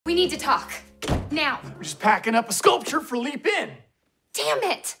We need to talk. Now. We're just packing up a sculpture for Leap In. Damn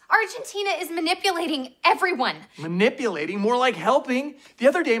it! Argentina is manipulating everyone. Manipulating? More like helping. The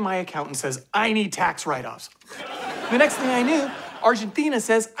other day, my accountant says, I need tax write-offs. The next thing I knew, Argentina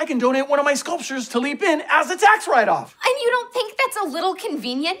says I can donate one of my sculptures to Leap In as a tax write-off. And you don't think that's a little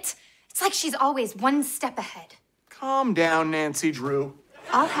convenient? It's like she's always one step ahead. Calm down, Nancy Drew.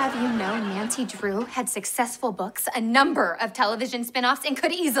 I'll have you know Nancy Drew had successful books, a number of television spin-offs, and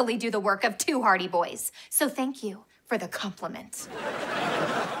could easily do the work of 2 Hardy Boys. So thank you for the compliment.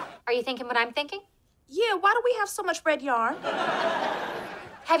 Are you thinking what I'm thinking? Yeah, why do we have so much red yarn?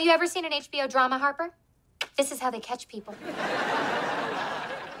 Have you ever seen an HBO drama, Harper? This is how they catch people.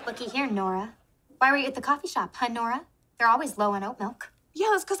 Looky here, Nora. Why were you at the coffee shop, huh, Nora? They're always low on oat milk.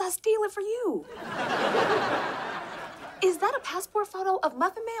 Yeah, it's because I steal it for you. Is that a passport photo of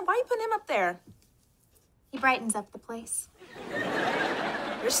Muffin Man? Why are you putting him up there? He brightens up the place.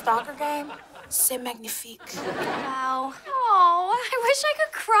 Your stalker game? C'est magnifique. Wow. Oh, I wish I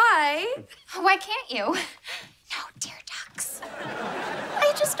could cry. Why can't you? No tear ducts.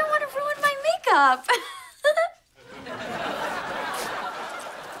 I just don't want to ruin my makeup.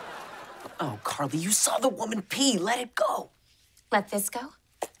 Oh, Carly, you saw the woman pee. Let it go. Let this go?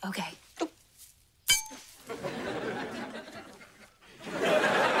 Okay.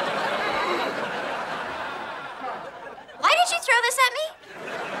 Why did you throw this at me?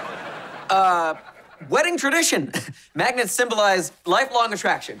 Wedding tradition. Magnets symbolize lifelong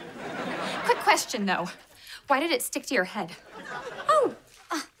attraction. Quick question, though. Why did it stick to your head? Oh,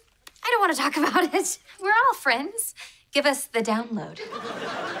 I don't want to talk about it. We're all friends. Give us the download.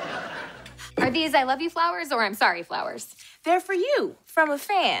 Are these I love you flowers or I'm sorry flowers? They're for you, from a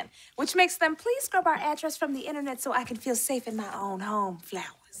fan, which makes them please scrub our address from the internet so I can feel safe in my own home.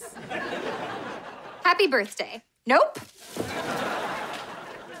 Flowers. Happy birthday. Nope.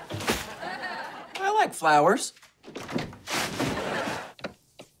 I like flowers.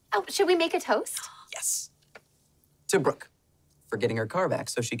 Oh, should we make a toast? Yes. To Brooke for getting her car back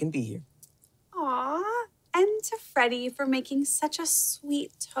so she can be here. Aw, and to Freddie for making such a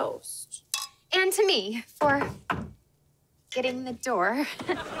sweet toast. And to me for getting the door.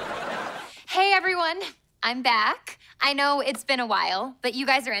 Hey, everyone. I'm back. I know it's been a while, but you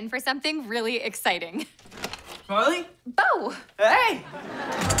guys are in for something really exciting. Carly? Bo! Hey!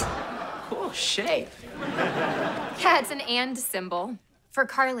 Cool shape. Yeah, it's an and symbol for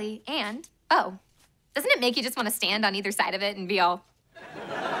Carly and Bo. Doesn't it make you just want to stand on either side of it and be all...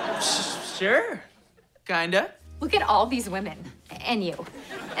 Sure. Kinda. Look at all these women. And you.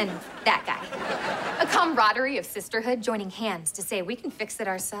 And that guy. A camaraderie of sisterhood joining hands to say we can fix it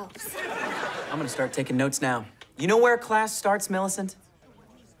ourselves. I'm gonna start taking notes now. You know where class starts, Millicent?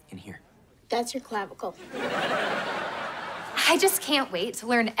 In here. That's your clavicle. I just can't wait to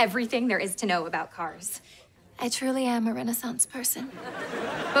learn everything there is to know about cars. I truly am a Renaissance person.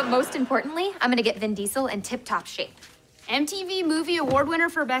 But most importantly, I'm gonna get Vin Diesel in tip-top shape. MTV Movie Award winner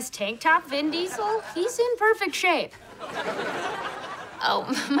for Best Tank Top, Vin Diesel? He's in perfect shape. Oh,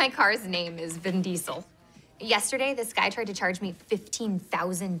 my car's name is Vin Diesel. Yesterday, this guy tried to charge me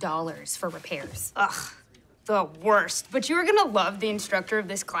 $15,000 for repairs. Ugh, the worst. But you are gonna love the instructor of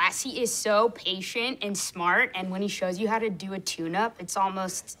this class. He is so patient and smart, and when he shows you how to do a tune-up, it's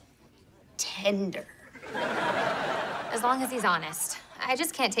almost tender. As long as he's honest. I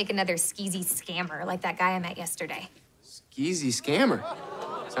just can't take another skeezy scammer like that guy I met yesterday. Skeezy scammer.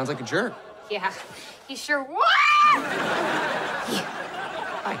 Sounds like a jerk. Yeah, he sure was.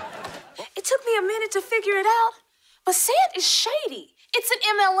 It took me a minute to figure it out, but Sand is shady. It's an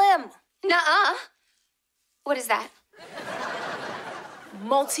MLM. Nuh-uh. What is that?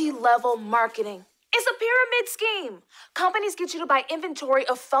 Multi-level marketing. It's a pyramid scheme. Companies get you to buy inventory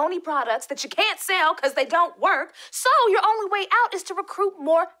of phony products that you can't sell because they don't work, so your only way out is to recruit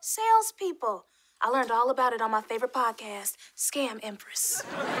more salespeople. I learned all about it on my favorite podcast, Scam Empress.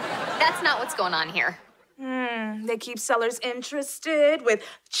 That's not what's going on here. They keep sellers interested with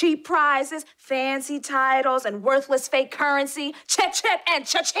cheap prizes, fancy titles, and worthless fake currency. Check, check, and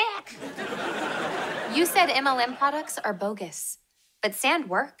check. You said MLM products are bogus, but Sand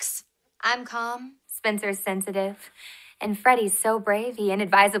works. I'm calm, Spencer's sensitive, and Freddie's so brave he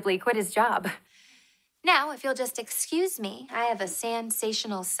inadvisably quit his job. Now, if you'll just excuse me, I have a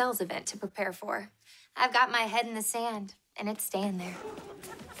sensational sales event to prepare for. I've got my head in the sand, and it's staying there.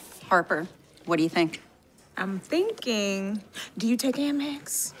 Harper, what do you think? I'm thinking, do you take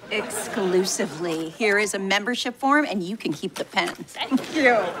Amex? Exclusively. Here is a membership form, and you can keep the pen. Thank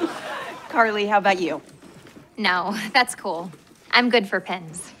you. Carly, how about you? No, that's cool. I'm good for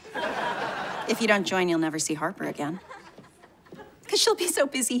pens. If you don't join, you'll never see Harper again. because she'll be so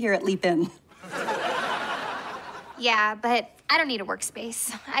busy here at Leap In. Yeah, but I don't need a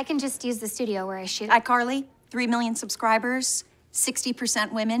workspace. I can just use the studio where I shoot. iCarly, 3 million subscribers,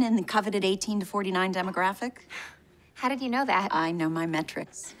 60% women in the coveted 18 to 49 demographic. How did you know that? I know my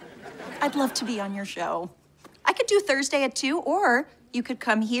metrics. I'd love to be on your show. I could do Thursday at 2, or you could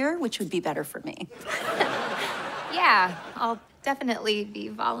come here, which would be better for me. Yeah, I'll definitely be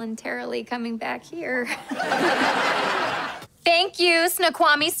voluntarily coming back here. Thank you,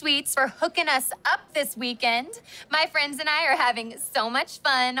 Snoqualmie Sweets, for hooking us up this weekend. My friends and I are having so much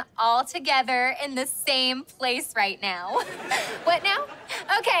fun all together in the same place right now. What now?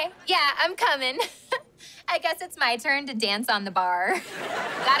 Okay, yeah, I'm coming. I guess it's my turn to dance on the bar.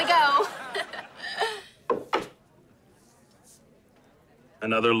 Gotta go.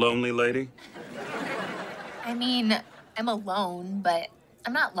 Another lonely lady? I mean, I'm alone, but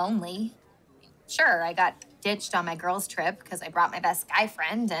I'm not lonely. Sure, I got ditched on my girls' trip because I brought my best guy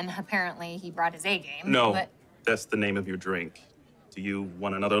friend, and apparently he brought his A game. No, but... that's the name of your drink. Do you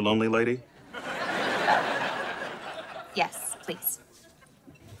want another lonely lady? Yes, please.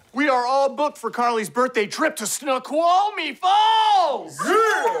 We are all booked for Carly's birthday trip to Snoqualmie Falls!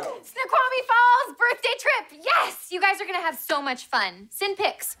 Snoqualmie Falls birthday trip! Yes! You guys are gonna have so much fun. Send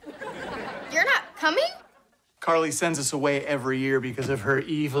pics. You're not coming? Carly sends us away every year because of her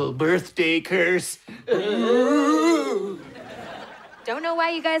evil birthday curse. Don't know why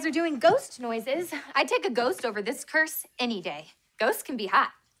you guys are doing ghost noises. I'd take a ghost over this curse any day. Ghosts can be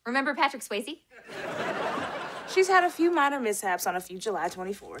hot. Remember Patrick Swayze? She's had a few minor mishaps on a few July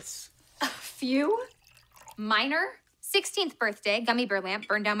 24ths. A few? Minor? 16th birthday, gummy bear lamp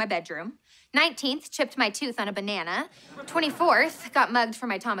burned down my bedroom. 19th, chipped my tooth on a banana. 24th, got mugged for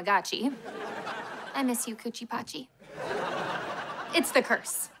my Tamagotchi. I miss you, Coochie Pachi. It's the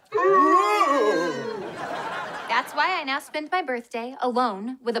curse. That's why I now spend my birthday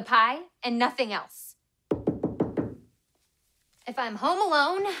alone with a pie and nothing else. If I'm home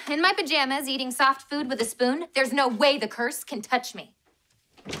alone, in my pajamas, eating soft food with a spoon, there's no way the curse can touch me.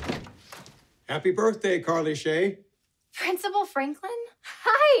 Happy birthday, Carly Shay. Principal Franklin?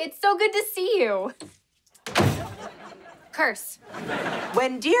 Hi, it's so good to see you. Curse.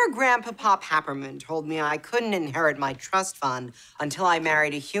 When dear Grandpapa Papperman told me I couldn't inherit my trust fund until I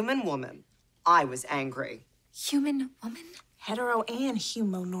married a human woman, I was angry. Human woman? Hetero and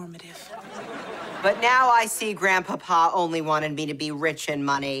humonormative. But now I see Grandpapa only wanted me to be rich in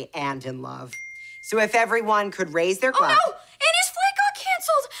money and in love. So if everyone could raise their glass... Oh, no! Annie's flight got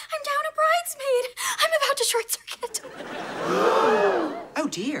canceled! I'm down a bridesmaid! I'm about to short circuit. Oh,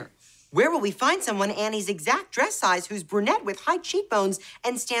 dear. Where will we find someone Annie's exact dress size who's brunette with high cheekbones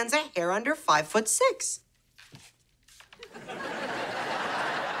and stands a hair under 5'6"?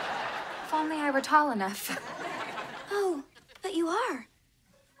 If only I were tall enough. Oh, but you are.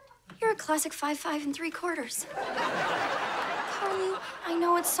 You're a classic 5'5" 3/4. Carly, I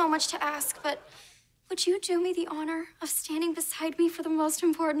know it's so much to ask, but would you do me the honor of standing beside me for the most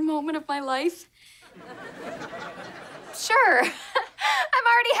important moment of my life? Sure. I'm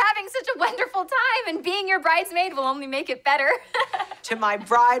already having such a wonderful time, and being your bridesmaid will only make it better. To my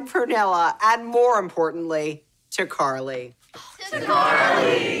bride, Pernilla, and more importantly, to Carly. To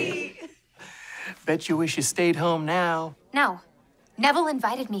Carly! Bet you wish you stayed home now. No. Nevel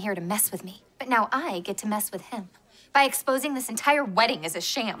invited me here to mess with me, but now I get to mess with him by exposing this entire wedding as a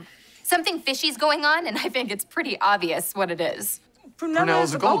sham. Something fishy's going on, and I think it's pretty obvious what it is.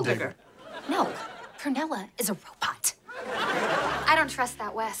 Pernella's a gold digger. No, Pernilla is a robot. I don't trust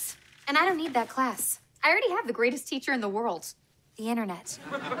that, Wes. And I don't need that class. I already have the greatest teacher in the world, the internet.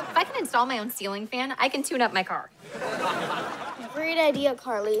 If I can install my own ceiling fan, I can tune up my car. Great idea,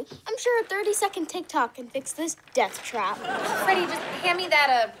 Carly. I'm sure a 30-second TikTok can fix this death trap. Freddie, just hand me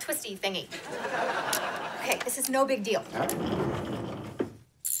that twisty thingy. Okay, this is no big deal.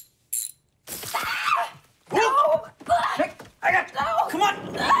 No! I got... No! Come on!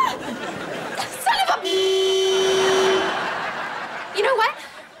 Son of a... You know what?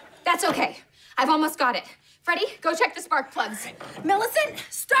 That's okay. I've almost got it. Freddie, go check the spark plugs. Millicent,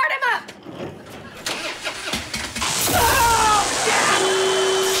 start him up! Oh, yeah!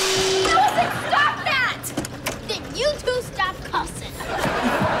 Millicent, stop that! Then you two stop cussing.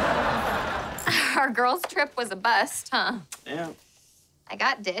 Our girls' trip was a bust, huh? Yeah. I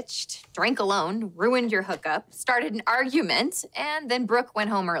got ditched, drank alone, ruined your hookup, started an argument, and then Brooke went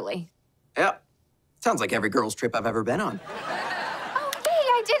home early. Yep. Sounds like every girl's trip I've ever been on. Oh, yay,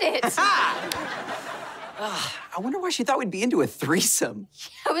 I did it. I wonder why she thought we'd be into a threesome.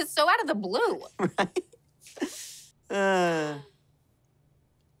 It was so out of the blue. Right?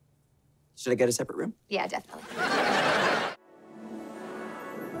 Should I get a separate room? Yeah, definitely.